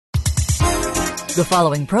The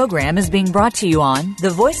following program is being brought to you on the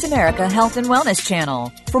Voice America Health and Wellness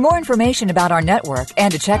Channel. For more information about our network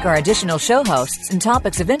and to check our additional show hosts and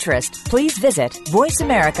topics of interest, please visit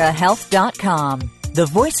voiceamericahealth.com. The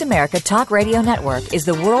Voice America Talk Radio Network is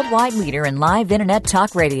the worldwide leader in live Internet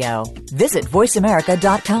talk radio. Visit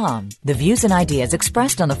voiceamerica.com. The views and ideas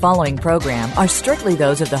expressed on the following program are strictly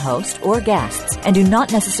those of the host or guests and do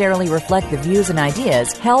not necessarily reflect the views and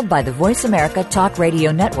ideas held by the Voice America Talk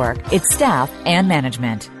Radio Network, its staff, and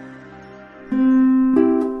management.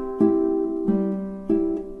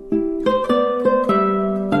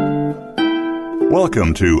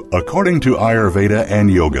 Welcome to According to Ayurveda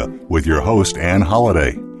and Yoga with your host, Anne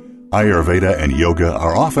Holliday. Ayurveda and yoga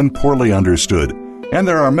are often poorly understood, and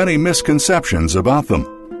there are many misconceptions about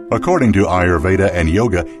them. According to Ayurveda and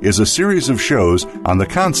Yoga is a series of shows on the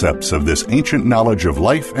concepts of this ancient knowledge of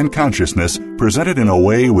life and consciousness presented in a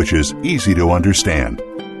way which is easy to understand.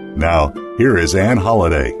 Now, here is Anne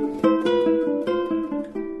Holliday.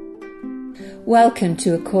 Welcome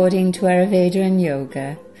to According to Ayurveda and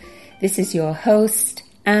Yoga. This is your host,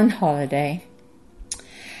 Anne Holliday.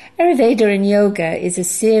 Ayurveda and Yoga is a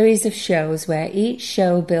series of shows where each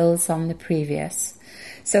show builds on the previous.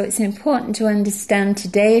 So it's important to understand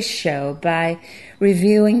today's show by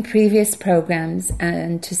reviewing previous programs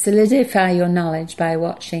and to solidify your knowledge by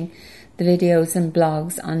watching the videos and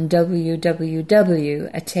blogs on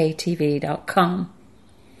www.ataytv.com.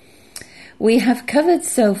 We have covered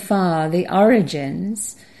so far the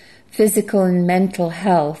origins, physical and mental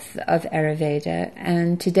health of Ayurveda,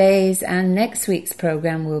 and today's and next week's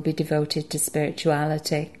program will be devoted to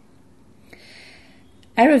spirituality.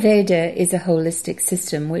 Ayurveda is a holistic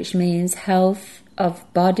system, which means health of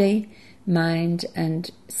body, mind and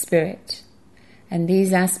spirit. And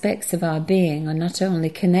these aspects of our being are not only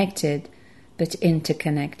connected, but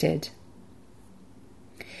interconnected.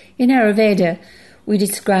 In Ayurveda, we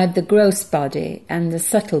describe the gross body and the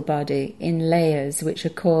subtle body in layers which are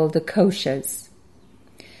called the koshas.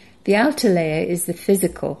 The outer layer is the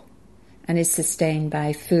physical and is sustained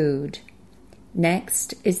by food.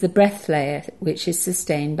 Next is the breath layer, which is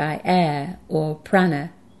sustained by air or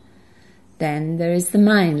prana. Then there is the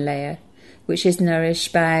mind layer, which is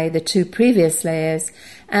nourished by the two previous layers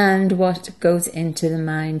and what goes into the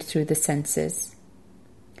mind through the senses.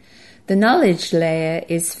 The knowledge layer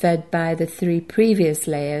is fed by the three previous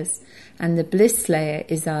layers, and the bliss layer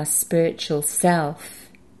is our spiritual self.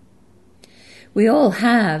 We all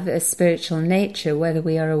have a spiritual nature, whether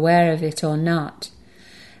we are aware of it or not,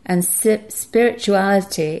 and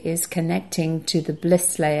spirituality is connecting to the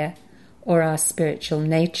bliss layer or our spiritual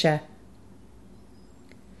nature.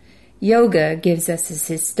 Yoga gives us a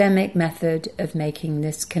systemic method of making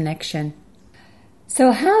this connection.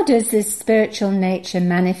 So how does this spiritual nature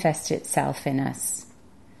manifest itself in us?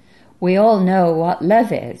 We all know what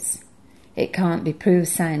love is. It can't be proved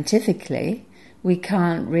scientifically. We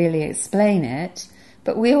can't really explain it,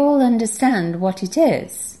 but we all understand what it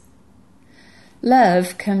is.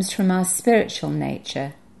 Love comes from our spiritual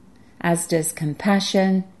nature, as does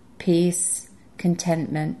compassion, peace,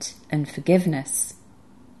 contentment, and forgiveness.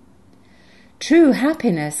 True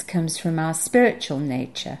happiness comes from our spiritual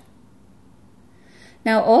nature.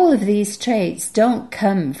 Now, all of these traits don't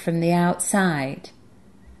come from the outside.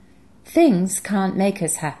 Things can't make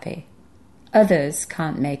us happy. Others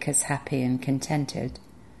can't make us happy and contented.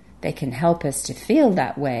 They can help us to feel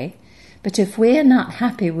that way, but if we're not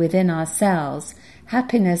happy within ourselves,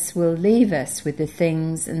 happiness will leave us with the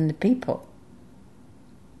things and the people.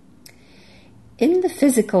 In the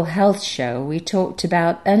physical health show, we talked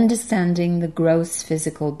about understanding the gross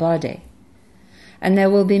physical body. And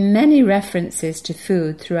there will be many references to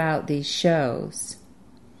food throughout these shows.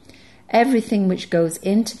 Everything which goes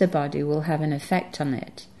into the body will have an effect on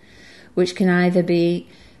it, which can either be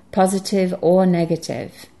positive or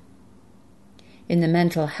negative. In the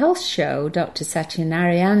mental health show, Dr.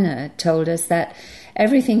 Satyanarayana told us that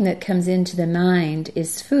everything that comes into the mind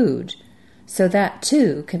is food, so that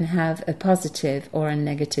too can have a positive or a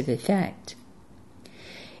negative effect.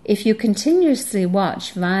 If you continuously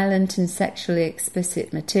watch violent and sexually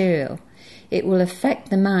explicit material, it will affect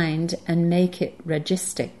the mind and make it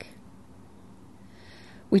ragistic.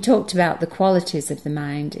 We talked about the qualities of the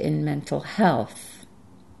mind in mental health.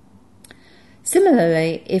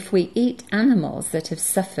 Similarly, if we eat animals that have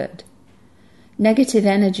suffered, negative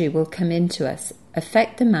energy will come into us,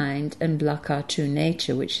 affect the mind and block our true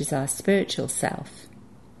nature, which is our spiritual self.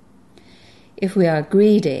 If we are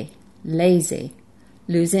greedy, lazy,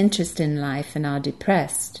 lose interest in life and are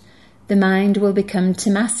depressed, the mind will become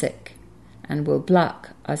tamasic and will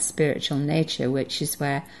block our spiritual nature, which is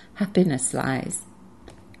where happiness lies.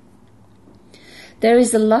 There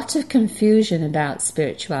is a lot of confusion about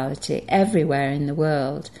spirituality everywhere in the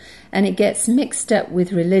world, and it gets mixed up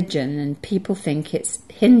with religion and people think it's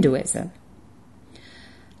Hinduism.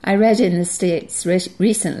 I read in the States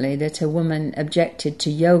recently that a woman objected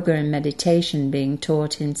to yoga and meditation being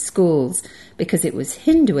taught in schools because it was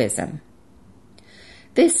Hinduism.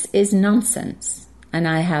 This is nonsense, and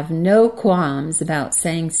I have no qualms about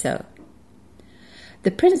saying so. The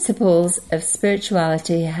principles of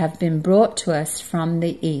spirituality have been brought to us from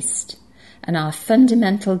the East and are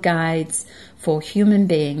fundamental guides for human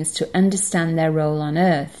beings to understand their role on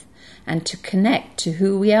earth and to connect to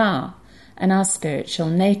who we are and our spiritual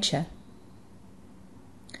nature.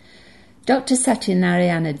 Dr.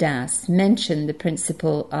 Satyanarayana Das mentioned the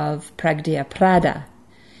principle of pragyaprada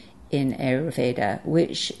in Ayurveda,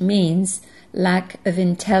 which means lack of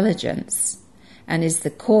intelligence and is the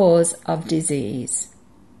cause of disease.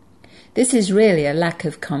 This is really a lack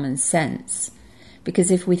of common sense,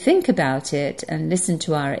 because if we think about it and listen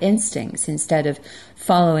to our instincts instead of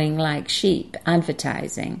following like sheep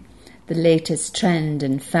advertising the latest trend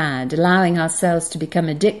and fad, allowing ourselves to become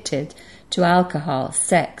addicted to alcohol,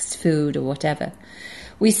 sex, food, or whatever,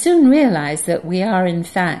 we soon realize that we are in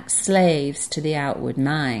fact slaves to the outward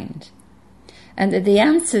mind, and that the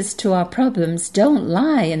answers to our problems don't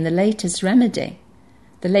lie in the latest remedy,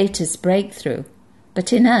 the latest breakthrough,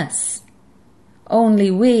 but in us.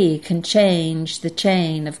 Only we can change the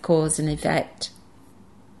chain of cause and effect.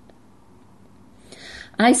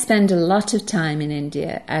 I spend a lot of time in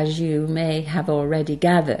India, as you may have already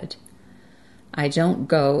gathered. I don't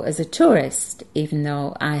go as a tourist, even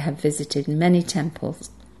though I have visited many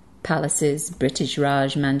temples, palaces, British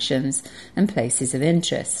Raj mansions, and places of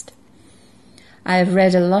interest. I have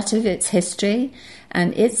read a lot of its history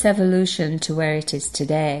and its evolution to where it is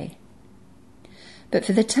today. But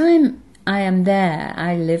for the time I am there,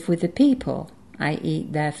 I live with the people. I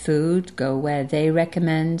eat their food, go where they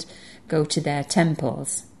recommend, go to their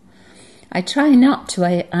temples. I try not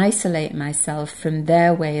to isolate myself from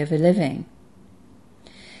their way of living.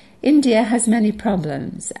 India has many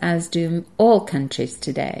problems, as do all countries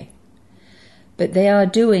today. But they are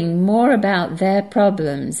doing more about their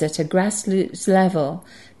problems at a grassroots level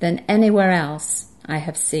than anywhere else I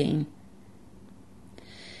have seen.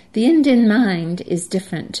 The Indian mind is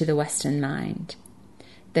different to the Western mind.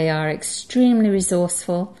 They are extremely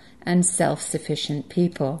resourceful and self-sufficient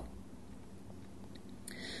people.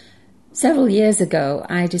 Several years ago,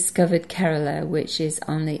 I discovered Kerala, which is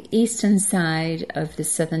on the eastern side of the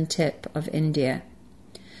southern tip of India.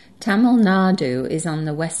 Tamil Nadu is on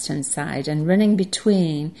the western side, and running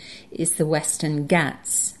between is the Western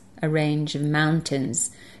Ghats, a range of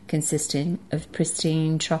mountains consisting of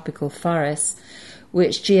pristine tropical forests,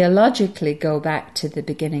 which geologically go back to the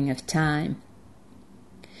beginning of time.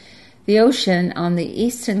 The ocean on the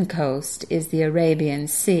eastern coast is the Arabian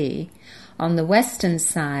Sea. On the western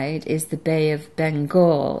side is the Bay of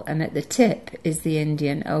Bengal, and at the tip is the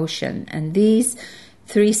Indian Ocean, and these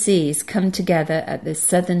three seas come together at the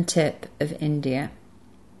southern tip of India.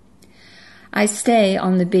 I stay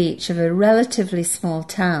on the beach of a relatively small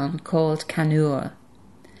town called Kannur.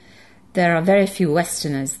 There are very few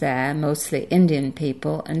Westerners there, mostly Indian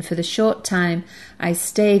people, and for the short time I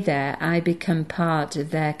stay there, I become part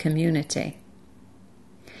of their community.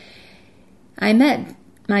 I met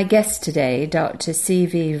my guest today, Dr.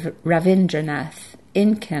 C.V. Ravindranath,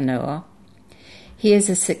 in Kannur. He has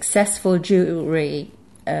a successful jewelry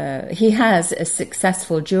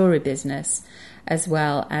business, as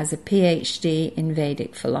well as a PhD in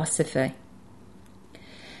Vedic philosophy.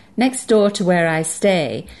 Next door to where I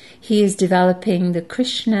stay, he is developing the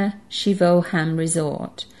Krishna Shivoham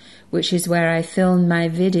Resort, which is where I filmed my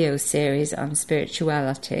video series on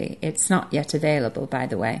spirituality. It's not yet available, by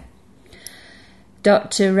the way.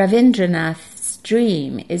 Dr. Ravindranath's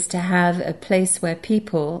dream is to have a place where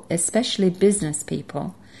people, especially business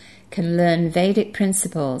people, can learn Vedic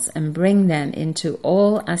principles and bring them into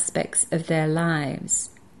all aspects of their lives.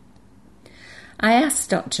 I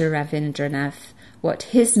asked Dr. Ravindranath what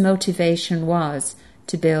his motivation was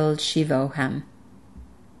to build Shivoham.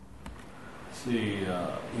 See,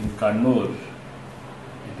 in Kannur,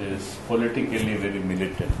 it is politically very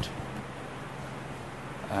militant,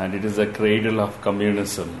 and it is a cradle of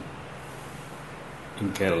communism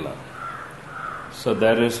in Kerala. So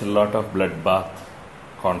there is a lot of bloodbath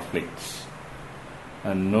conflicts,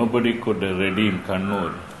 and nobody could redeem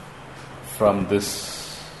Kannur from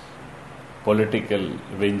this political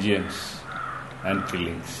vengeance and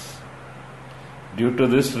killings. Due to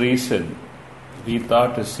this reason, we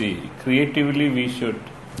thought to see, creatively we should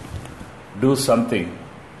do something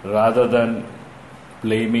rather than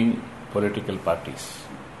blaming political parties.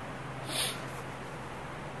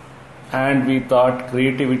 And we thought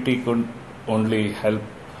creativity could only help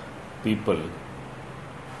people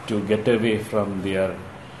to get away from their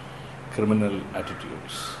criminal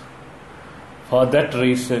attitudes. For that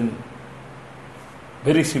reason,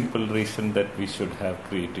 very simple reason that we should have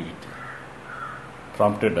creativity,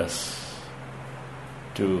 prompted us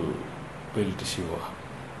to build Shiva.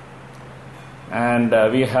 And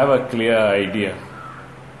we have a clear idea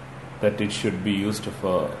that it should be used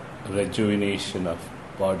for rejuvenation of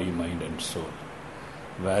body, mind and soul,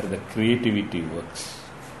 where the creativity works.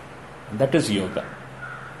 And that is yoga.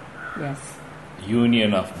 Yes.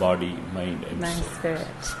 Union of body, mind and soul.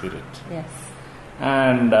 Spirit. Yes.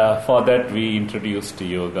 And for that we introduced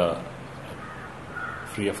yoga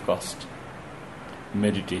free of cost.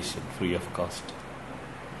 Meditation free of cost.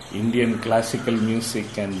 Indian classical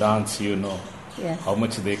music and dance, yes. how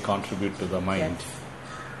much they contribute to the mind.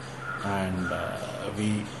 Yes. And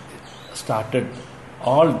we started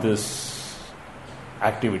all these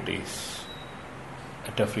activities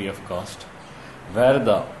at a free of cost, where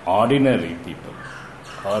the ordinary people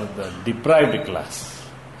or the deprived class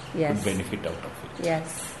Yes. could benefit out of it.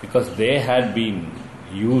 Yes. Because they had been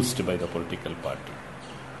used by the political party.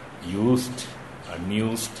 Used,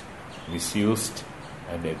 unused, misused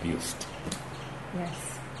and abused.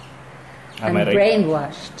 Yes. Am and I right?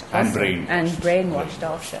 brainwashed. And also. brainwashed. And brainwashed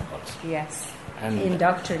also. also. Yes. And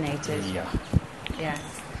indoctrinated. Yeah. Yes.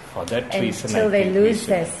 For that reason, until they think lose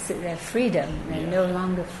their freedom, they're no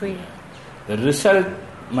longer free. The result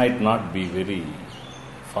might not be very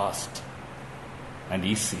fast and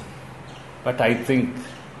easy, but I think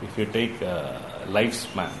if you take a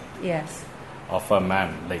lifespan Yes. of a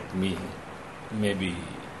man like me, maybe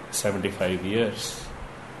 75 years,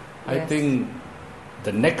 I Yes. think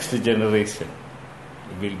the next generation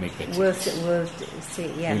will make a change. We'll see.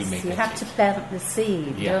 Yes. We'll make You a have to change. plant the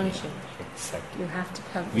seed, don't you? Exactly. You have to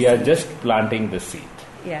plant. We are just planting the seed.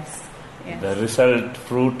 Yes. Yes. The result,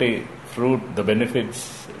 fruit, the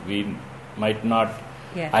benefits, we might not,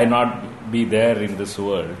 Yes. I not be there in this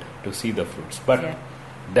world to see the fruits. But Yeah.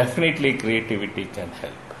 definitely creativity can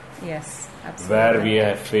help. Yes. Absolutely. Where we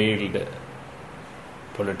have failed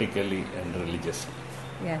politically and religiously.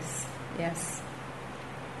 Yes. Yes.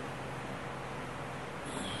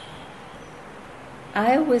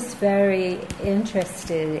 I was very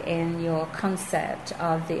interested in your concept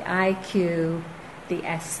of the IQ, the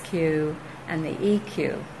SQ, and the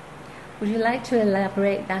EQ. Would you like to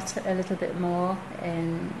elaborate that a little bit more?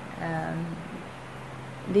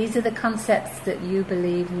 These are the concepts that you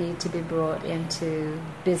believe need to be brought into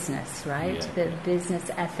business, right? Yeah. The business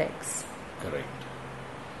ethics. Correct.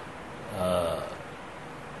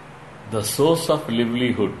 The source of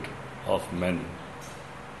livelihood of men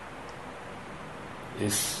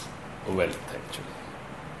is wealth, actually.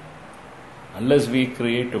 Unless we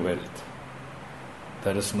create wealth,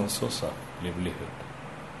 there is no source of livelihood.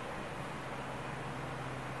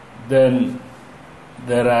 Then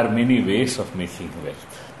there are many ways of making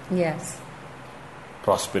wealth. Yes.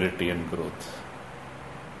 Prosperity and growth.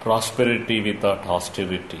 Prosperity without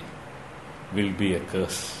austerity will be a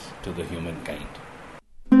curse to the humankind.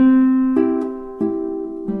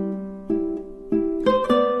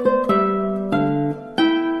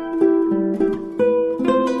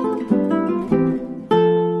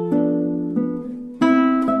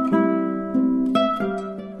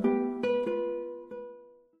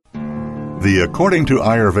 The According to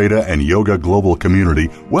Ayurveda and Yoga Global Community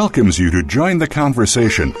welcomes you to join the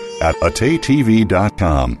conversation at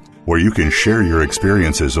AteTV.com, where you can share your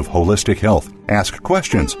experiences of holistic health, ask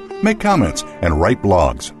questions, make comments, and write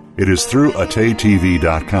blogs. It is through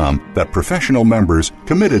AteTV.com that professional members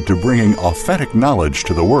committed to bringing authentic knowledge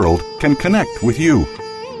to the world can connect with you.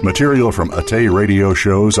 Material from Ate radio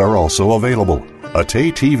shows are also available.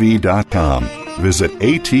 AteTV.com. Visit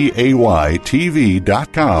ATAYTV.com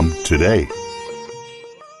today.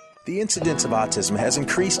 The incidence of autism has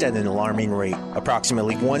increased at an alarming rate.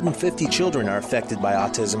 Approximately 1 in 50 children are affected by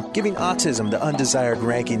autism, giving autism the undesired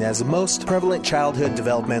ranking as the most prevalent childhood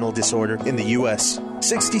developmental disorder in the U.S.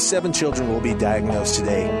 67 children will be diagnosed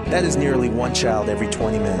today. That is nearly one child every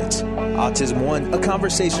 20 minutes. Autism One, a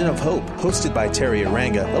conversation of hope, hosted by Terry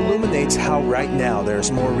Aranga, illuminates how right now there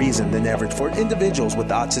is more reason than ever for individuals with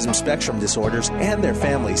autism spectrum disorders and their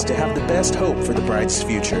families to have the best hope for the brightest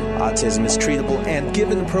future. Autism is treatable, and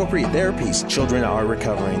given appropriate therapies, children are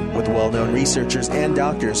recovering. With well-known researchers and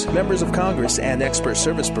doctors, members of Congress, and expert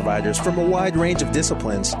service providers from a wide range of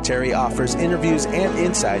disciplines, Terry offers interviews and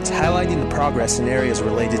insights highlighting the progress in areas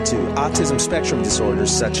related to autism spectrum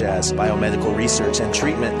disorders such as biomedical research and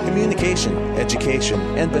treatment, communication, communication, education,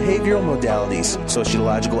 and behavioral modalities,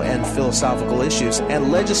 sociological and philosophical issues,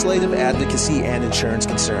 and legislative advocacy and insurance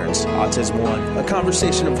concerns. Autism One, a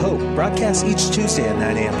conversation of hope, broadcasts each Tuesday at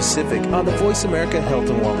 9 a.m. Pacific on the Voice America Health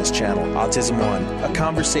and Wellness Channel. Autism One, a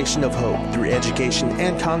conversation of hope. Through education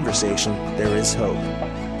and conversation, there is hope.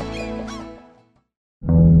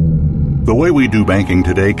 The way we do banking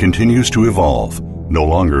today continues to evolve. No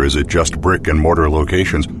longer is it just brick and mortar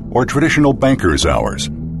locations or traditional banker's hours.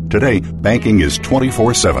 Today, banking is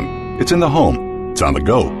 24/7. It's in the home. It's on the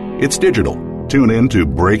go. It's digital. Tune in to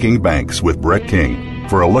Breaking Banks with Brett King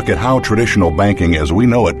for a look at how traditional banking as we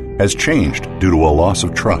know it has changed due to a loss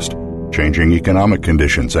of trust, changing economic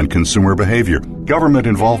conditions and consumer behavior, government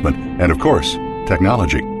involvement, and of course,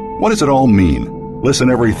 technology. What does it all mean?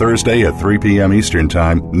 Listen every Thursday at 3 p.m. Eastern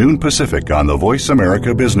Time, noon Pacific on the Voice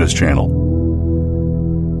America Business Channel.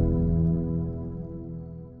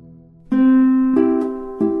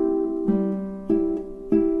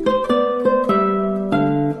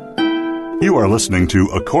 You are listening to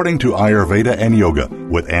According to Ayurveda and Yoga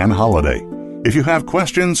with Ann Holliday. If you have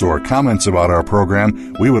questions or comments about our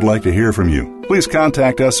program, we would like to hear from you. Please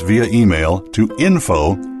contact us via email to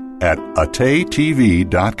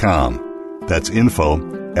info@ataytv.com. That's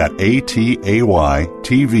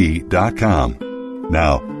info@ataytv.com.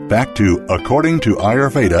 Now, back to According to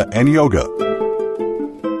Ayurveda and Yoga.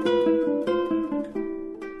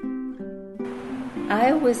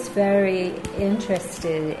 I was very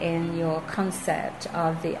interested in your concept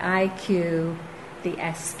of the IQ, the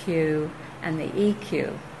SQ, and the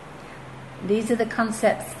EQ. These are the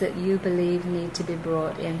concepts that you believe need to be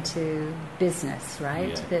brought into business, right?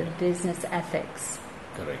 Yeah. The business ethics.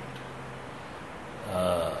 Correct.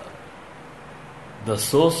 The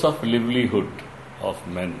source of livelihood of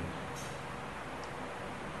men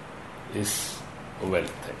is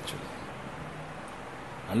wealth, actually.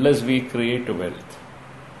 Unless we create wealth,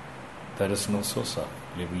 there is no source of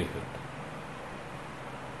livelihood.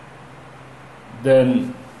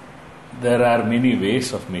 Then there are many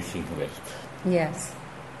ways of making wealth. Yes.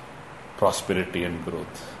 Prosperity and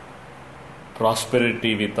growth.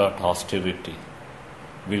 Prosperity without austerity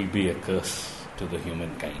will be a curse to the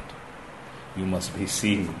humankind. You must be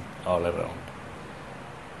seen all around.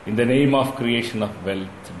 In the name of creation of wealth,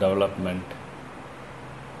 development,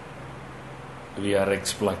 we are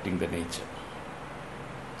exploiting the nature.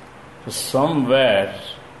 So somewhere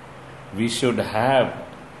we should have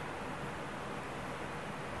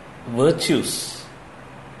virtues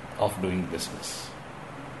of doing business.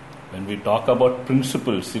 When we talk about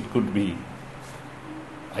principles, it could be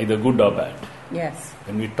either good or bad. Yes.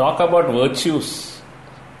 When we talk about virtues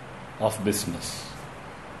of business,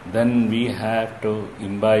 then we have to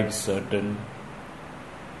imbibe certain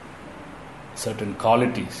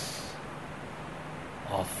qualities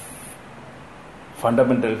of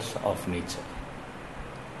fundamentals of nature.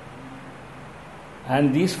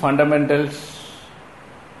 And these fundamentals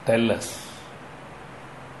tell us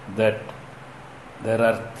that there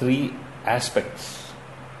are three aspects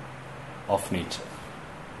of nature.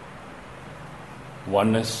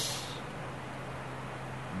 One is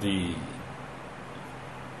the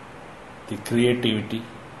creativity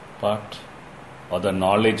part, or the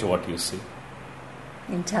knowledge, what you say.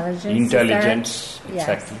 Intelligence, exactly.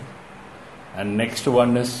 Yes. And next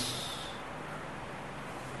one is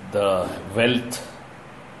the wealth,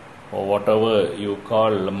 or whatever you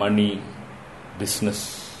call money,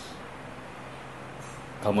 business,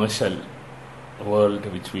 commercial world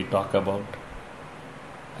which we talk about.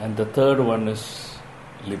 And the third one is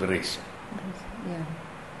liberation. Yeah.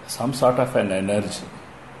 Some sort of an energy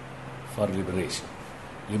for liberation.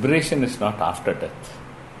 Liberation is not after death.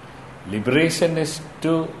 Liberation is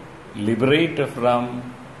to liberate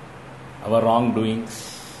from our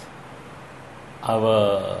wrongdoings,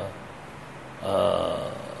 our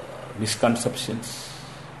misconceptions,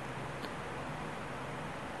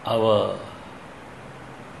 our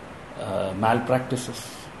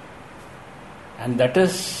malpractices. And that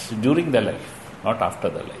is during the life, not after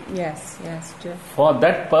the life. Yes, true. For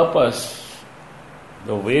that purpose,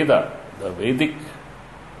 the Vedic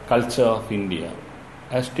culture of India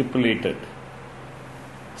has stipulated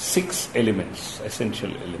 6 elements,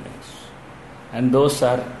 essential elements. And those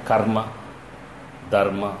are karma,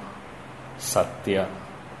 dharma, satya,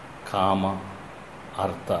 kama,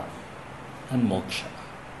 artha, and moksha.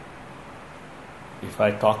 If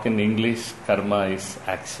I talk in English, karma is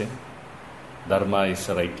action, dharma is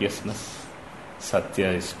righteousness,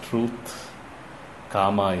 satya is truth,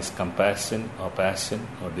 kama is compassion or passion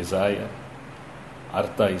or desire,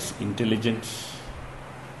 artha is intelligence,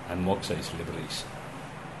 and moksha is liberation.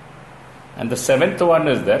 And the seventh one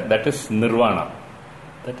is that is nirvana,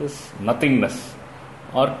 that is nothingness,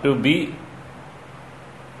 or to be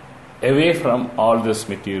away from all this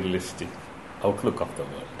materialistic outlook of the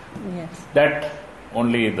world. Yes. That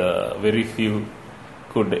only the very few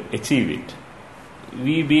could achieve it.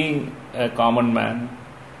 We being a common man,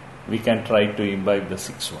 we can try to imbibe the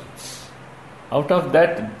 6 ones. Out of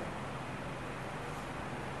that,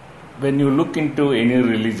 when you look into any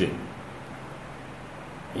religion,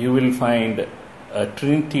 you will find a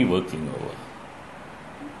trinity working over.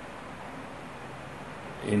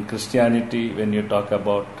 In Christianity, when you talk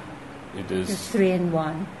about it is... It's 3 in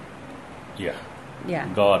 1. Yeah. Yeah.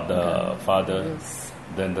 God, the Father, Yes.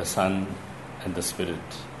 then the Son, and the Spirit,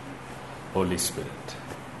 Holy Spirit.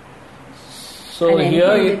 So And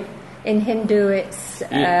here... in Hindu, it's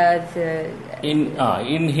the...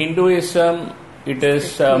 In Hinduism, it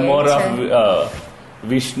is more of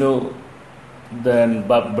Vishnu, then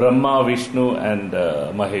Brahma, Vishnu, and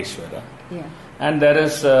Maheshwara. Yeah. And there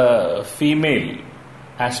is a female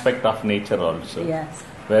aspect of nature also, Yes.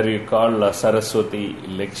 where you call Saraswati,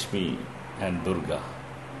 Lakshmi, and Durga.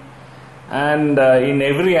 And in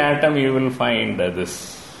every atom you will find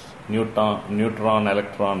this neutron,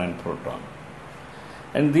 electron, and proton.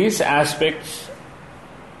 And these aspects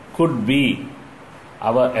could be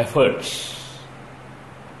our efforts.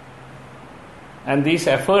 And these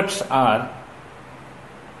efforts are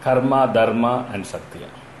karma, dharma, and satya.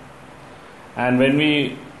 And when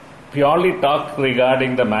we purely talk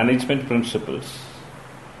regarding the management principles,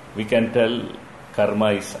 we can tell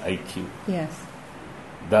karma is IQ, Yes.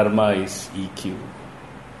 dharma is EQ,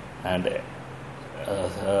 and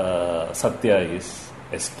satya is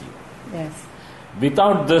SQ. Yes.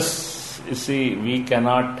 Without this, you see, we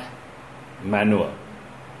cannot maneuver.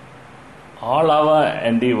 All our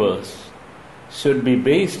endeavors should be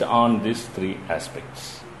based on these 3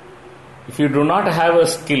 aspects. If you do not have a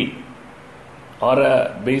skill or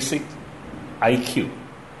a basic IQ,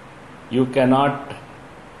 you cannot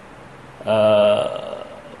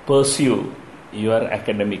pursue your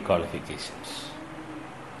academic qualifications.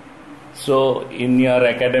 So in your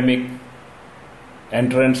academic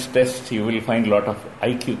entrance test, you will find a lot of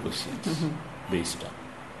IQ questions based on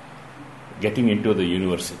getting into the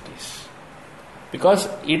universities. Because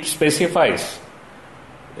it specifies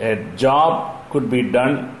a job could be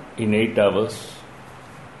done in 8 hours.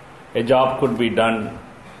 A job could be done,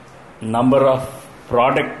 number of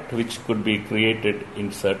product which could be created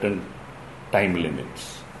in certain time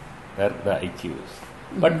limits. That the IQ is.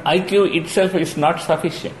 But IQ itself is not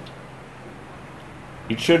sufficient.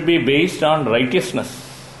 It should be based on righteousness.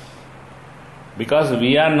 Because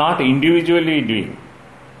we are not individually doing.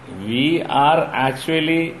 We are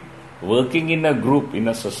actually working in a group, in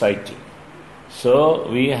a society. So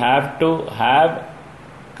we have to have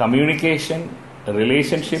communication, a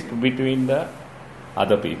relationship between the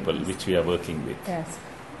other people which we are working with. Yes.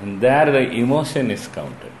 And there the emotion is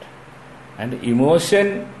counted. And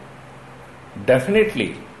emotion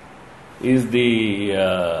definitely is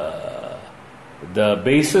the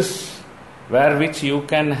basis where which you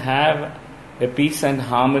can have a peace and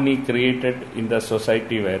harmony created in the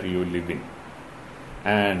society where you live in.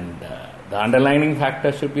 And the underlying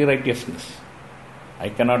factor should be righteousness. I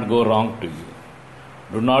cannot go wrong to you.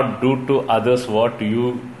 Do not do to others what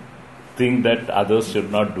you think that others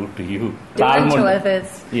should not do to you. Do unto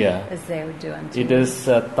others as they would do unto you. It is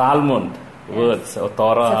Talmud words or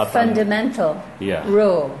Torah. It's a fundamental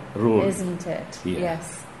rule, isn't it? Yeah.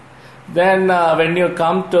 Yes. Then when you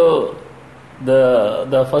come to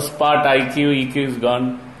the first part, IQ, EQ is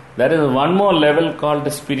gone. There is one more level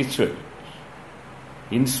called spiritual.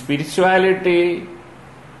 In spirituality,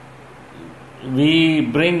 we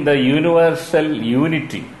bring the universal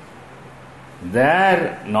unity.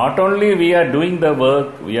 There, not only we are doing the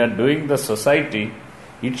work, we are doing the society,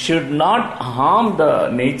 it should not harm the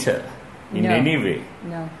nature in any way.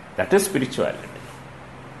 No. That is spirituality.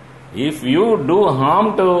 If you do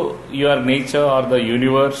harm to your nature or the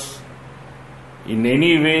universe in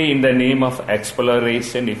any way in the name of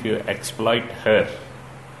exploration, if you exploit her,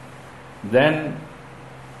 then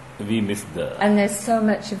we miss the... And there's so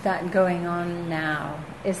much of that going on now,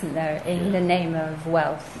 isn't there, in the name of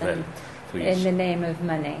wealth and in the name of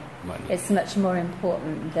money. It's much more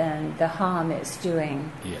important than the harm it's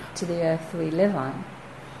doing to the earth we live on.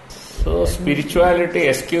 So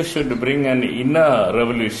spirituality, SQ, should bring an inner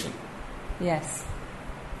revolution. Yes.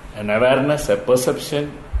 An awareness, a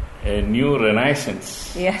perception, a new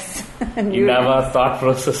renaissance. Yes. in our thought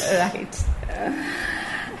process. Right.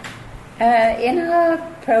 In our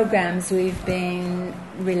programs, we've been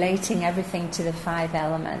relating everything to the 5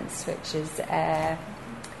 elements, which is air,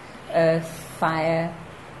 earth, fire,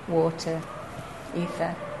 water,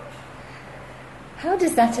 ether. How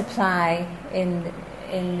does that apply in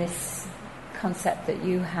this concept that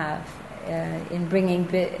you have in bringing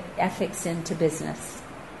ethics into business?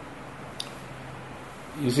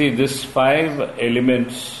 You see, these 5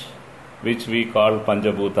 elements which we call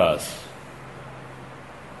Panchabhutas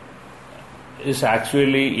is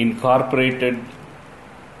actually incorporated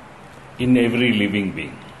in every living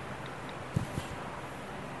being.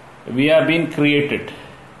 We have been created.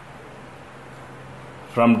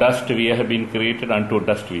 From dust we have been created, unto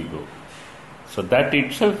dust we go. So that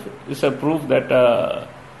itself is a proof that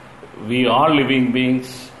we all living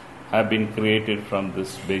beings have been created from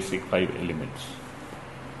this basic 5 elements.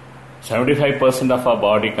 75% of our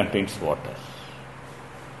body contains water.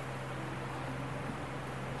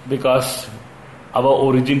 Because our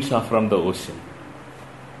origins are from the ocean.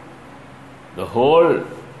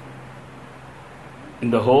 In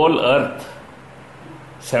the whole earth,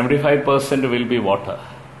 75% will be water.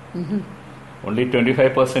 Only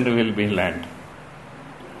 25% will be land.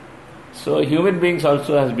 So human beings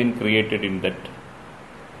also has been created in that.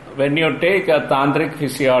 When you take a tantric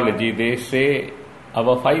physiology, they say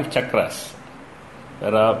our 5 chakras.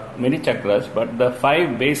 There are many chakras, but the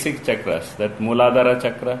 5 basic chakras, that Mooladhara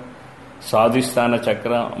chakra, Swadhisthana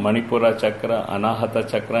chakra, Manipura chakra, Anahata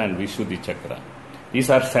chakra and Vishuddhi chakra. These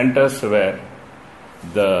are centers where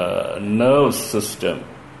the nerve system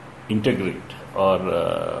integrate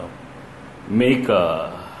or make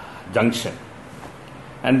a junction,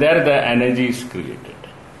 and there the energy is created.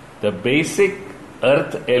 The basic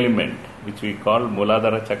earth element, which we call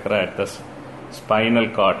Mooladhara chakra at the spinal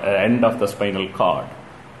cord, end of the spinal cord,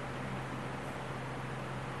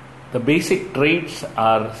 the basic traits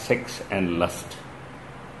are sex and lust.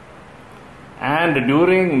 And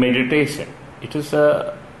during meditation, it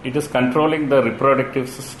is controlling the reproductive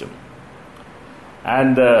system.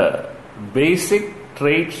 And the basic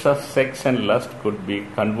traits of sex and lust could be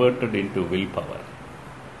converted into willpower.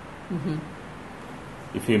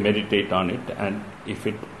 If you meditate on it and if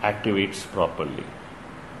it activates properly.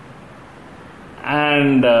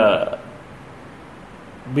 And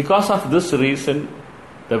because of this reason,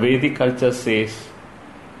 the Vedic culture says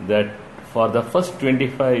that for the first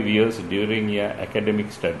 25 years during your academic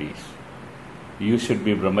studies, you should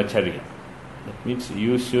be brahmacharya. That means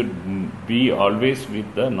you should be always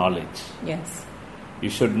with the knowledge. Yes. You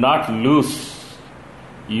should not lose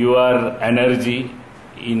your energy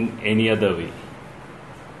in any other way.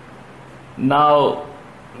 Now,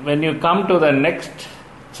 when you come to the next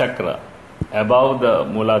chakra, above the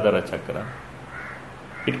Mooladhara chakra,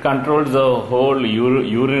 it controls the whole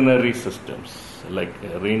urinary systems, like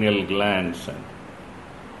renal glands and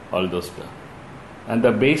all those stuff. And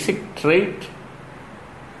the basic trait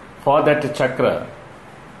for that chakra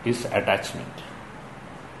is attachment.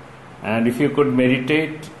 And if you could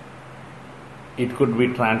meditate, it could be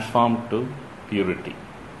transformed to purity.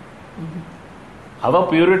 Our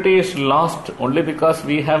purity is lost only because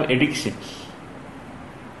we have addictions.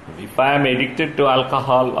 If I am addicted to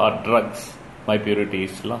alcohol or drugs, my purity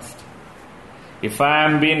is lost. If I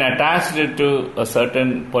am being attached to a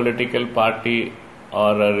certain political party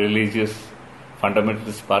or a religious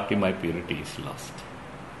fundamentalist party, my purity is lost.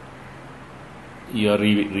 Your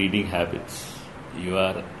reading habits,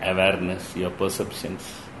 your awareness, your perceptions,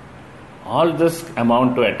 all this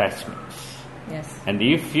amount to attachments. Yes. And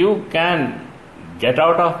if you can get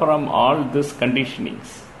out of from all these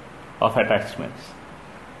conditionings of attachments,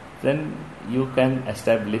 then you can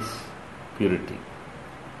establish purity.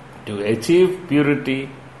 To achieve purity,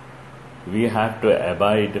 we have to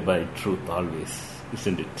abide by truth always,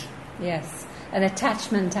 isn't it? Yes. And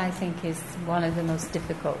attachment, I think, is one of the most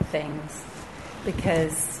difficult things,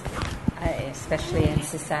 because especially in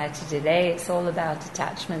society today, it's all about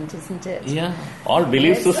attachment, isn't it? Yeah. All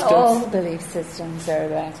belief systems. All belief systems are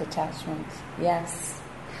about attachment. Yes.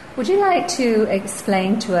 Would you like to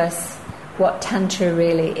explain to us what Tantra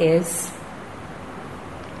really is?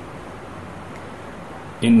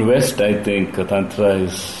 In West, I think Tantra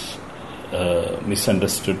is a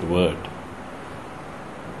misunderstood word.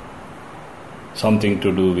 Something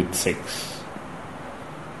to do with sex.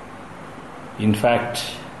 In fact,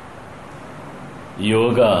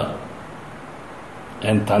 Yoga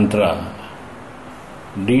and Tantra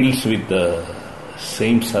deals with the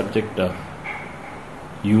same subject of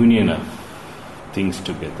union of things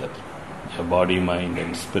together, your body, mind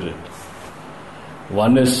and spirit.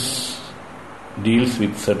 One deals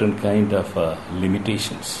with certain kind of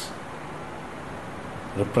limitations,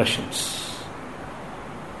 repressions,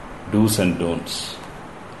 do's and don'ts.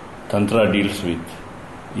 Tantra deals with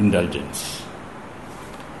indulgence.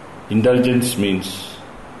 Indulgence means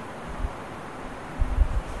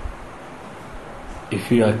if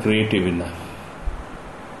you are creative enough,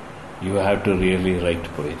 you have to really write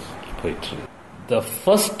poetry. The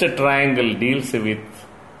first triangle deals with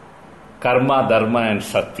karma, dharma and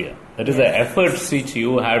satya. That is the efforts which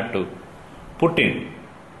you have to put in,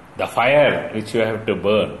 the fire which you have to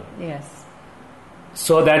burn. Yes.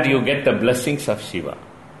 So that you get the blessings of Shiva.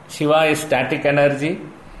 Shiva is static energy,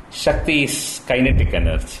 Shakti is kinetic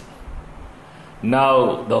energy.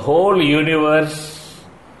 Now, the whole universe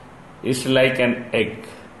is like an egg,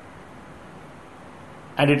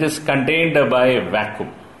 and it is contained by a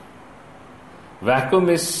vacuum. Vacuum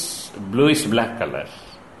is bluish black color,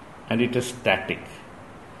 and it is static.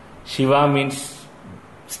 Shiva means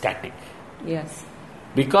static. Yes.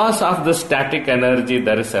 Because of the static energy,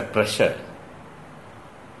 there is a pressure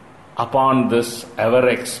upon this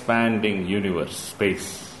ever-expanding universe,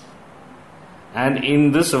 space. And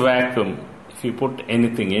in this vacuum, if you put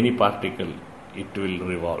anything, any particle, it will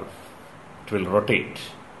revolve. It will rotate.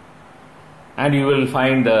 And you will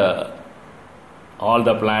find all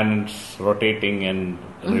the planets rotating and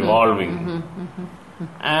revolving.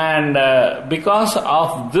 And because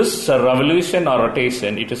of this revolution or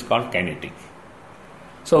rotation, it is called kinetic.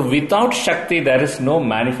 So without Shakti, there is no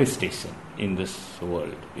manifestation in this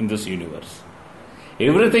world, in this universe.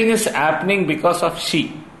 Everything is happening because of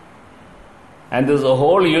she. And this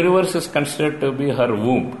whole universe is considered to be her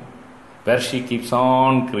womb, where she keeps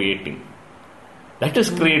on creating. That is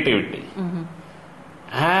creativity.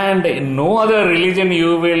 And in no other religion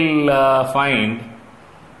you will find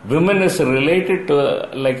women is related to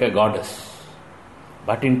like a goddess.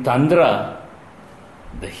 But in Tantra,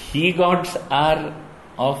 the he gods are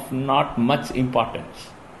of not much importance.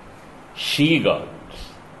 She gods,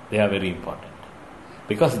 they are very important.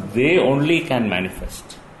 Because they only can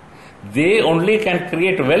manifest. They only can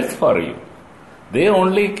create wealth for you. They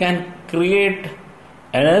only can create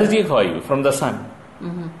energy for you from the sun.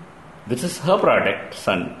 This is her product,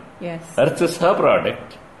 sun. Yes. Earth is her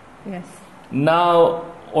product. Yes. Now,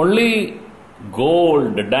 only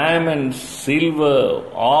gold, diamonds, silver,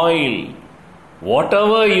 oil,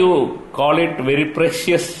 whatever you call it very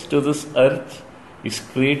precious to this earth is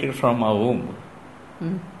created from our womb.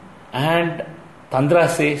 And Tantra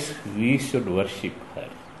says we should worship her.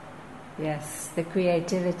 Yes, the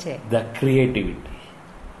creativity. The creativity.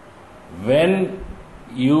 When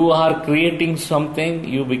you are creating something,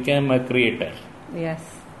 you become a creator. Yes.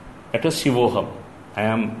 That is Shivoham. I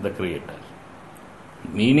am the creator.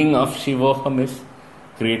 Meaning of Shivoham is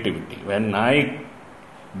creativity. When I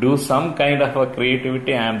do some kind of a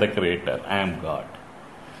creativity, I am the creator. I am God.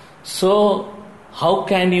 So, how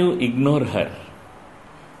can you ignore her?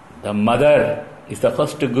 The mother is the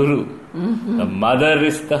first guru. The mother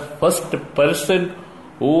is the first person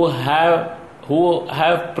who have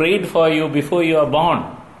prayed for you before you are born.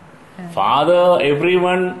 Father,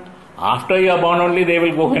 everyone, after you are born only they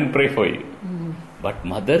will go and pray for you. But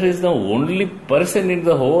mother is the only person in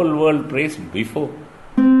the whole world prays before.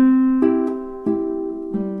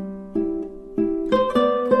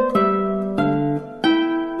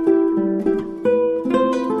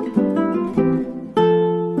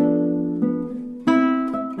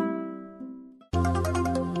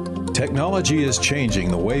 Technology is changing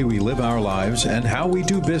the way we live our lives and how we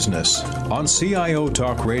do business. On CIO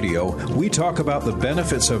Talk Radio, we talk about the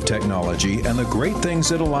benefits of technology and the great things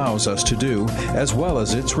it allows us to do, as well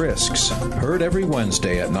as its risks. Heard every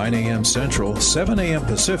Wednesday at 9 a.m. Central, 7 a.m.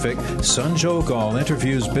 Pacific, Sanjog Gal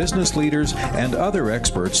interviews business leaders and other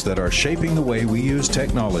experts that are shaping the way we use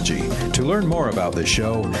technology. To learn more about the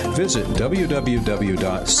show, visit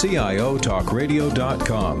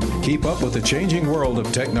www.ciotalkradio.com. Keep up with the changing world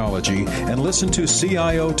of technology and listen to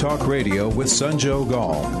CIO Talk Radio with Sanjog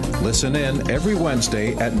Gal. Listen in every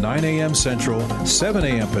Wednesday at 9 a.m. Central, 7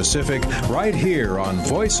 a.m. Pacific, right here on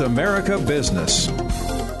Voice America Business.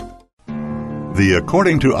 The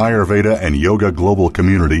According to Ayurveda and Yoga Global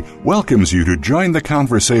Community welcomes you to join the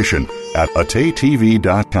conversation at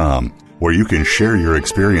AteTV.com, where you can share your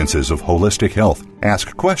experiences of holistic health,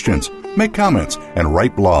 ask questions, make comments, and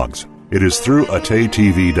write blogs. It is through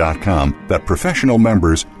AteTV.com that professional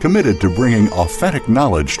members committed to bringing authentic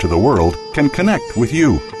knowledge to the world can connect with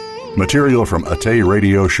you. Material from Ate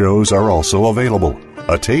radio shows are also available.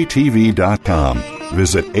 AteTV.com.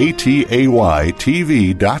 Visit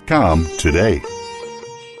ATAYTV.com today.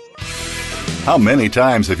 How many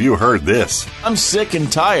times have you heard this? I'm sick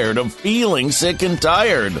and tired of feeling sick and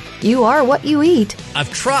tired. You are what you eat.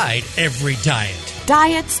 I've tried every diet.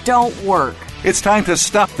 Diets don't work. It's time to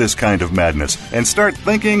stop this kind of madness and start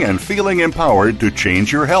thinking and feeling empowered to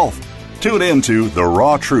change your health. Tune in to The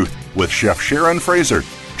Raw Truth with Chef Sharon Fraser.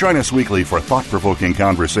 Join us weekly for thought-provoking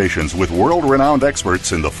conversations with world-renowned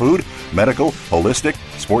experts in the food, medical, holistic,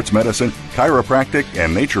 sports medicine, chiropractic,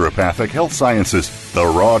 and naturopathic health sciences. The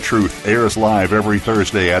Raw Truth airs live every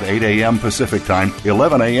Thursday at 8 a.m. Pacific Time,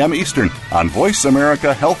 11 a.m. Eastern on Voice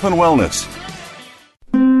America Health and Wellness.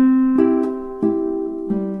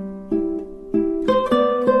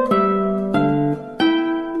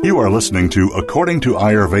 You are listening to According to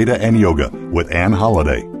Ayurveda and Yoga with Ann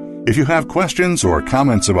Holliday. If you have questions or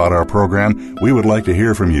comments about our program, we would like to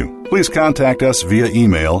hear from you. Please contact us via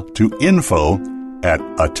email to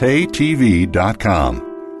info@ataytv.com.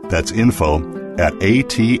 That's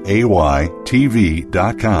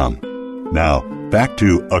info@ataytv.com. Now, back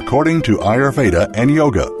to According to Ayurveda and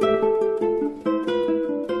Yoga.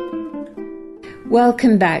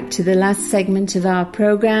 Welcome back to the last segment of our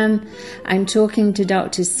program. I'm talking to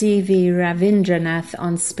Dr. C.V. Ravindranath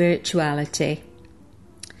on spirituality.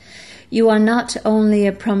 You are not only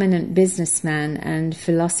a prominent businessman and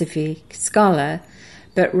philosophy scholar,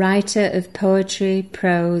 but writer of poetry,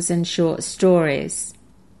 prose, and short stories.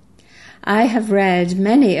 I have read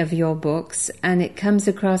many of your books, and it comes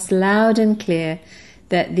across loud and clear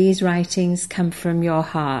that these writings come from your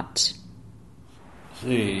heart.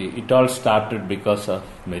 See, it all started because of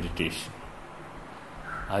meditation.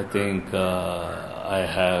 I think I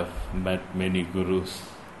have met many gurus.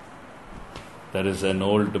 There is an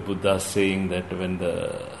old Buddha saying that when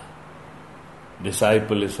the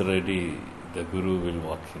disciple is ready, the guru will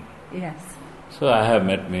walk in. Yes. So I have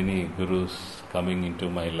met many gurus coming into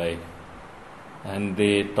my life, and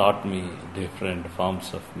they taught me different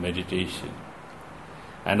forms of meditation.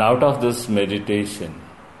 And out of this meditation,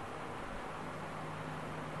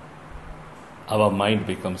 our mind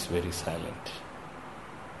becomes very silent.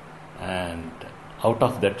 And out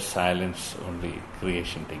of that silence, only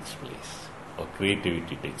creation takes place, or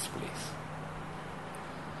creativity takes place.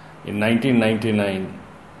 In 1999,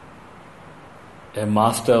 a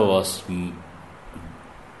master was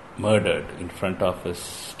murdered in front of his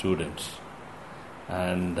students,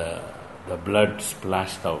 and the blood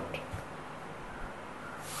splashed out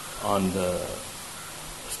on the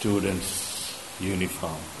students'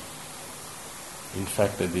 uniform. In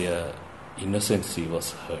fact, their innocency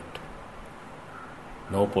was hurt.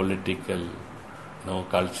 No political, no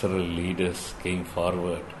cultural leaders came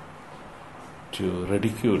forward to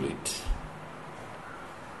ridicule it.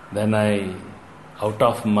 Then I, out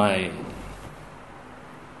of my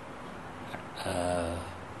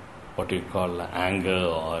what you call anger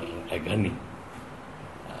or agony,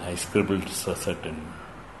 I scribbled certain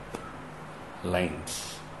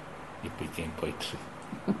lines. It became poetry.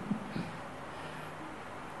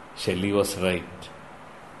 Shelley was right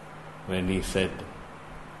when he said,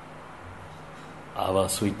 our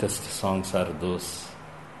sweetest songs are those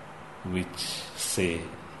which say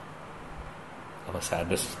our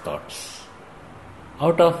saddest thoughts.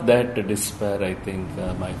 Out of that despair, I think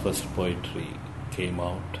my first poetry came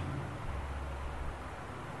out.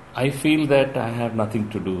 I feel that I have nothing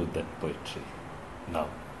to do with that poetry now.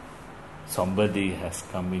 Somebody has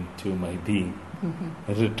come into my being,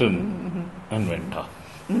 written, and went off.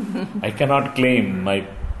 I cannot claim my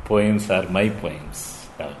poems are my poems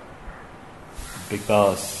now,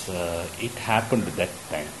 because it happened at that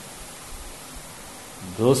time.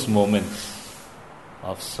 Those moments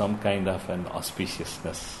of some kind of an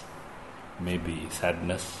auspiciousness, maybe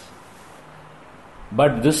sadness.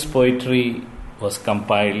 But this poetry was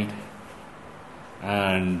compiled,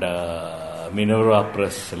 and Minerva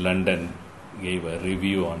Press, London, gave a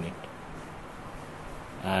review on it.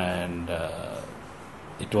 And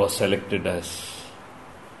it was selected as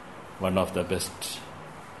one of the best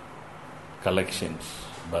collections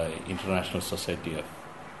by International Society of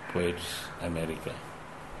Poets, America.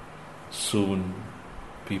 Soon,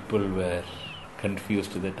 people were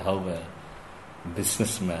confused that how a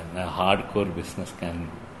businessman, a hardcore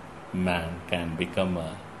man can become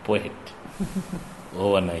a poet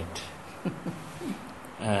overnight.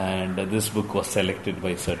 And this book was selected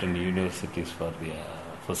by certain universities for their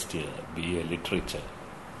first year BA Literature.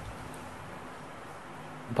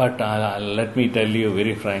 But let me tell you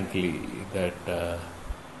very frankly that the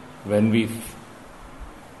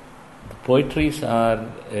poetries are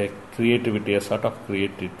a creativity, a sort of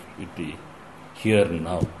creativity here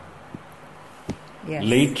now. Yes.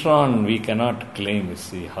 Later on, we cannot claim, you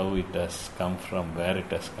see, how it has come from, where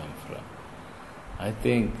it has come from. I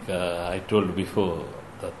think I told before,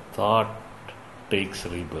 the thought takes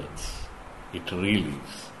rebirths. It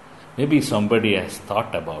relives. Maybe somebody has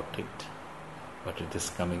thought about it, but it is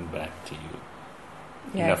coming back to you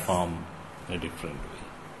in a form, in a different way.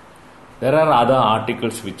 There are other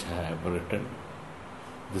articles which I have written.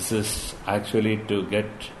 This is actually to get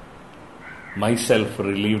myself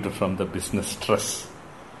relieved from the business stress,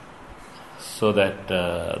 so that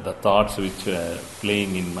the thoughts which were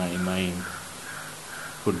playing in my mind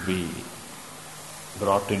could be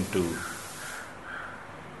brought into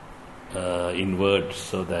in words,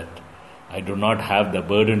 so that I do not have the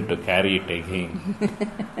burden to carry it again.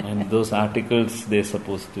 And those articles, they're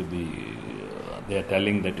supposed to be, they are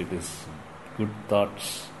telling that it is good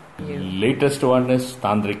thoughts. Latest one is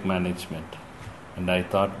Tantric management. And I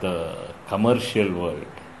thought the commercial world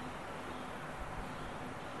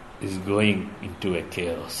is going into a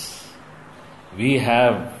chaos. We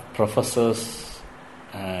have professors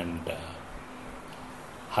and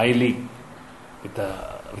with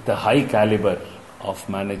a high caliber of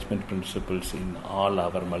management principles in all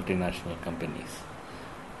our multinational companies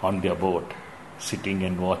on their board, sitting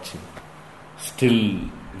and watching. Still,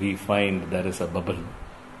 we find there is a bubble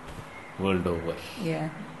world over. Yeah.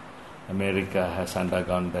 America has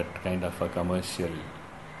undergone that kind of a commercial,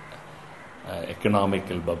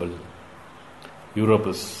 economical bubble. Europe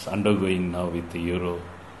is undergoing now with the euro.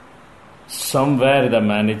 Somewhere the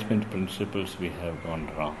management principles we have gone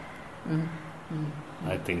wrong.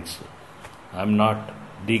 I think so. I'm not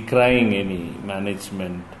decrying any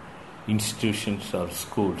management institutions or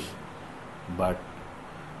schools, but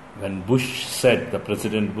when the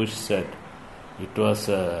President Bush said it was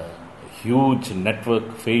a huge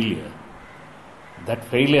network failure, that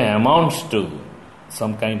failure amounts to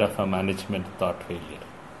some kind of a management thought failure.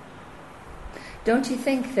 Don't you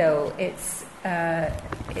think, though, it's a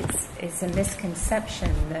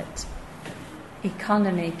misconception that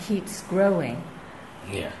economy keeps growing?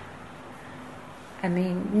 Yeah. I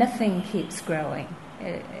mean, nothing keeps growing.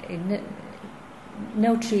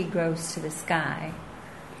 No tree grows to the sky.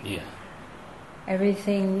 Yeah.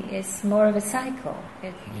 Everything is more of a cycle.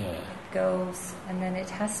 It goes and then it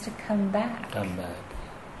has to come back.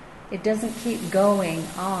 It doesn't keep going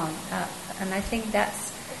on up. And I think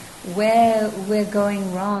that's where we're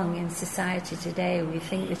going wrong in society today. We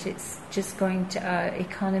think that it's just our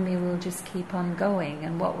economy will just keep on going,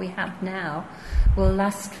 and what we have now will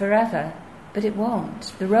last forever. But it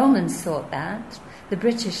won't. The Romans thought that. The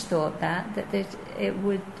British thought that it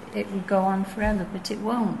would go on forever, but it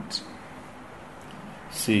won't.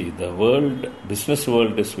 See, the business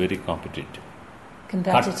world is very competitive.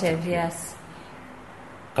 Competitive, yes.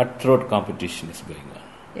 Cutthroat competition is going on.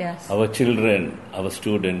 Yes. Our children, our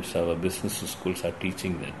students, our business schools are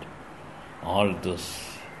teaching that. All those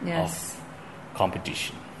of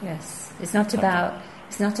competition. Yes. It's not about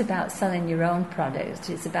selling your own product.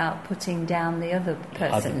 It's about putting down the other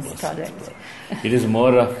person's product. It is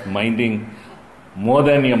more of more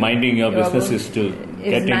than you're minding your business is to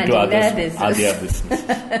get into other business.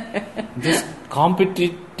 This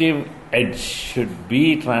competitive edge should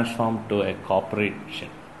be transformed to a cooperation.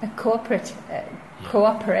 A cooperation.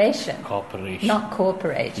 Cooperation. Not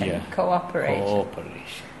corporation. Yeah.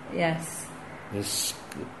 Cooperation. Yes. This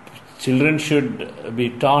children should be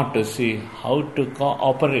taught to see how to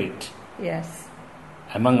cooperate. Yes.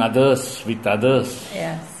 Among others, with others.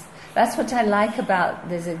 Yes. That's what I like about,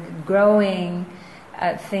 there's a growing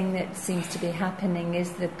thing that seems to be happening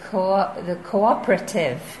is the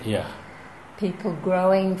cooperative. Yeah. People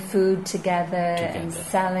growing food together and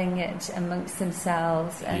selling it amongst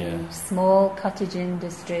themselves, and small cottage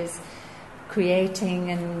industries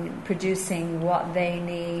creating and producing what they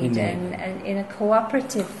need and in a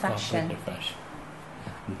cooperative fashion.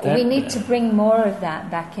 We need to bring more of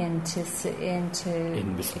that back into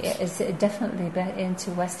definitely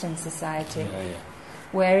into Western society,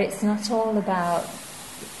 where it's not all about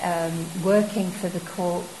working for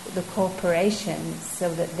the corporations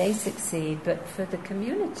so that they succeed, but for the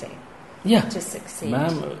community to succeed.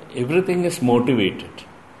 Ma'am, everything is motivated.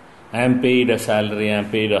 I am paid a salary, I am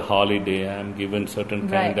paid a holiday, I am given certain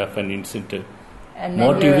kind of an incentive. And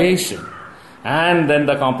motivation. And then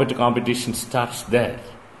the competition starts there.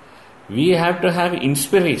 We have to have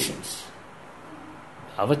inspirations.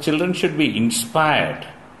 Our children should be inspired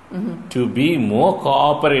to be more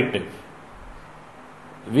cooperative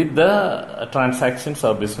with the transactions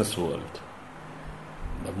of business world.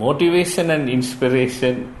 The motivation and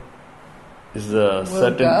inspiration is a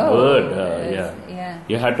certain word.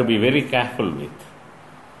 You have to be very careful with.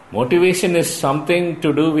 Motivation is something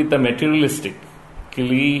to do with the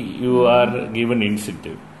materialistically you are given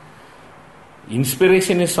incentive.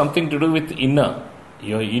 Inspiration is something to do with inner.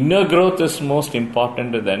 Your inner growth is most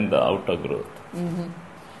important than the outer growth.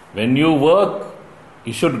 When you work,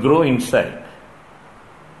 you should grow inside.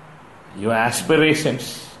 Your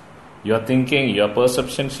aspirations, Your thinking, your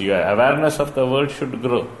perceptions, your awareness of the world should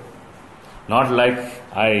grow. Not like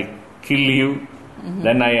I kill you,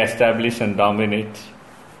 then I establish and dominate.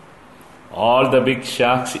 All the big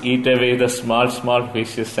sharks eat away the small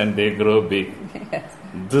fishes and they grow big. Yes.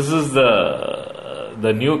 This is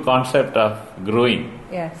the new concept of growing.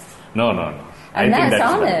 Yes. No. And I think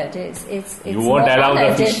that's honoured. Right. It's you won't allow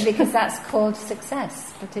the fish because that's called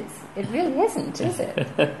success, but it really isn't, is it?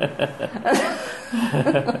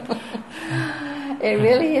 It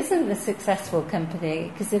really isn't the successful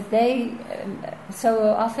company, because if they so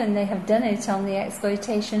often they have done it on the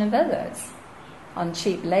exploitation of others, on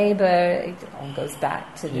cheap labour. It all goes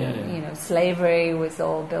back to slavery was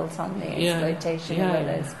all built on the exploitation of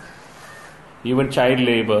others. Even child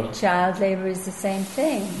labour. Child labour is the same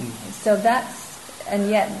thing. So and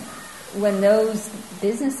yet when those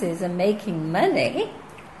businesses are making money,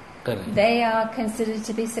 correct, they are considered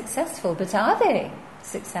to be successful. But are they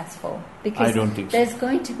successful? Because I don't think there's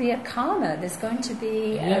going to be a karma, there's going to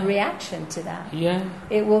be a reaction to that. Yeah.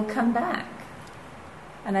 It will come back.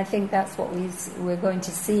 And I think that's what we're going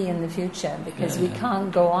to see in the future, because we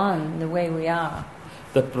can't go on the way we are.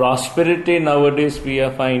 The prosperity nowadays we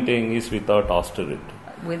are finding is without austerity.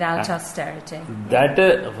 Without austerity.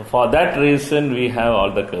 For that reason we have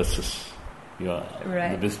all the curses.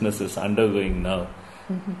 Right. The business is undergoing now.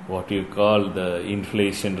 What you call the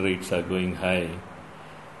inflation rates are going high.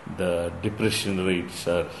 The depression rates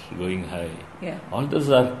are going high. Yeah. All those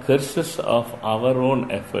are curses of our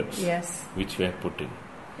own efforts, yes, which we have put in.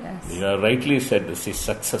 Yes. You have rightly said this is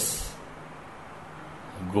success,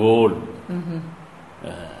 goal.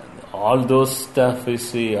 All those stuff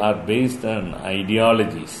are based on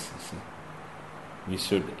ideologies. We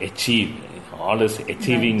should achieve. All is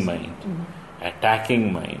achieving mind,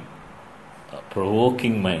 attacking mind,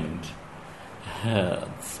 provoking mind.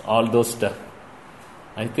 All those stuff.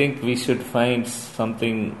 I think we should find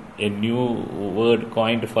a new word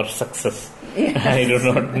coined for success. Yes. I do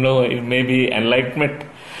not know. It may be enlightenment.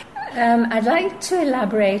 I'd like to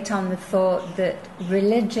elaborate on the thought that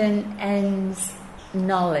religion ends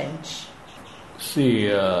knowledge. See,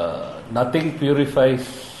 nothing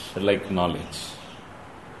purifies like knowledge.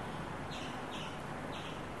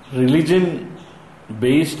 Religion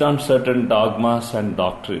based on certain dogmas and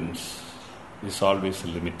doctrines is always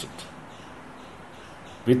limited.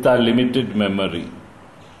 With our limited memory,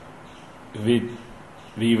 we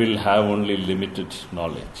will have only limited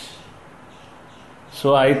knowledge.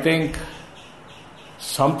 So I think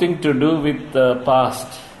something to do with the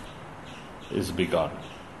past is begone.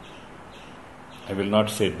 I will not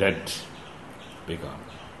say dead, begone.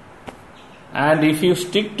 And if you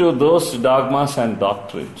stick to those dogmas and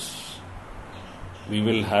doctrines, we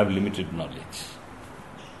will have limited knowledge,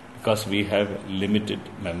 because we have limited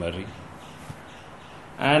memory.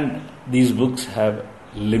 And these books have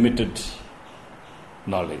limited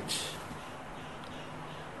knowledge.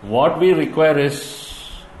 What we require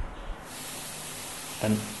is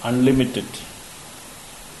an unlimited,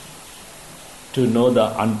 to know the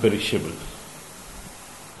unperishable.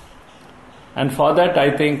 And for that,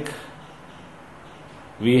 I think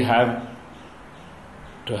we have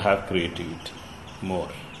to have creativity more.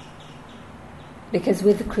 Because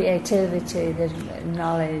with creativity, the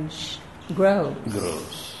knowledge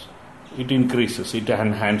grows. It increases, it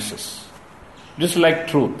enhances. Just like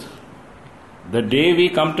truth. The day we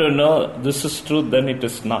come to know this is truth, then it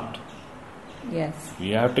is not. Yes.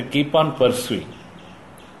 We have to keep on pursuing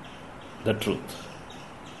the truth.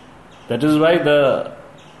 That is why the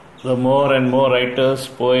more and more writers,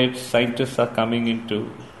 poets, scientists are coming into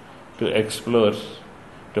to explore,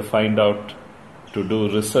 to find out, to do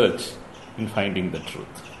research in finding the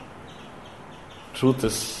truth. Truth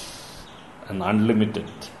is an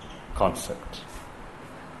unlimited concept.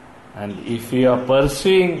 And if we are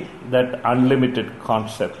pursuing that unlimited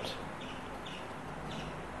concept,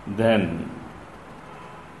 then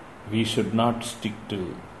we should not stick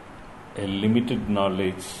to a limited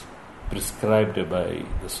knowledge prescribed by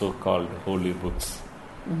the so-called holy books,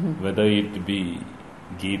 whether it be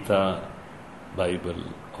Gita, Bible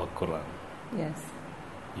or Quran. Yes.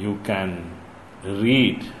 You can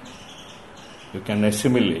read, you can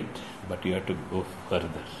assimilate, but you have to go further.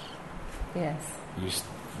 Yes.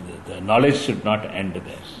 The knowledge should not end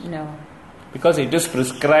there. No. Because it is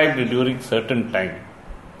prescribed during certain time.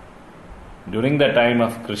 During the time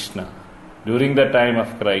of Krishna, during the time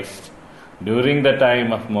of Christ, during the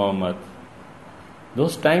time of Muhammad.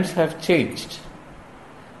 Those times have changed.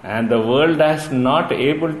 And the world has not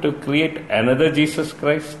able to create another Jesus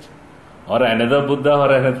Christ or another Buddha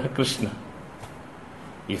or another Krishna.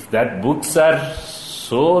 If that books are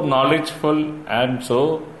so knowledgeful and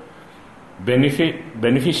so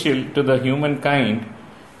beneficial to the humankind,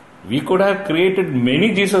 we could have created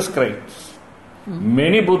many Jesus Christs,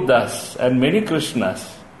 many Buddhas and many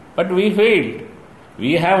Krishnas, but we failed.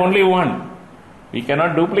 We have only one. We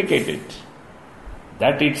cannot duplicate it.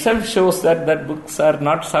 That itself shows that books are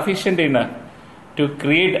not sufficient enough to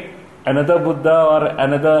create another Buddha or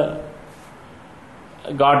another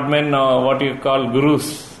godmen or what you call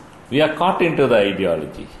gurus. We are caught into the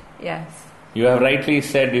ideology. Yes. You have rightly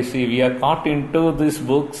said, you see, we are caught into these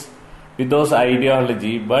books with those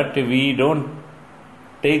ideology, but we don't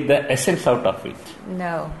take the essence out of it.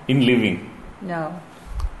 No. In living. No.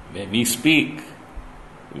 When we speak,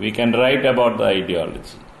 we can write about the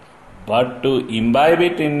ideology. But to imbibe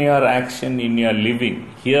it in your action, in your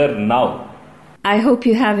living, here, now. I hope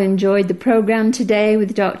you have enjoyed the program today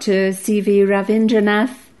with Dr. C.V.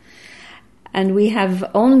 Ravindranath. And we have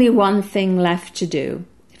only one thing left to do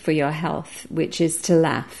for your health, which is to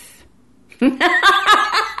laugh.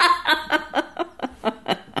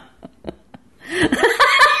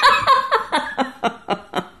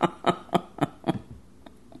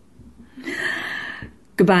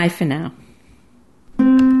 Goodbye for now.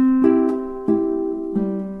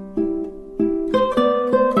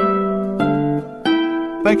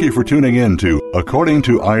 Thank you for tuning in to According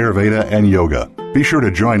to Ayurveda and Yoga. Be sure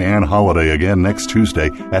to join Ann Holliday again next Tuesday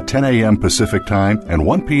at 10 a.m. Pacific Time and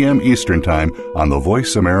 1 p.m. Eastern Time on the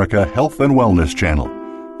Voice America Health and Wellness Channel.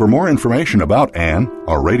 For more information about Ann,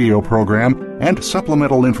 our radio program, and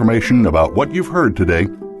supplemental information about what you've heard today,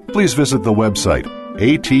 please visit the website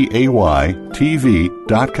ataytv.com.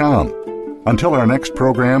 Until our next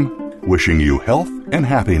program, wishing you health and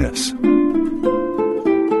happiness.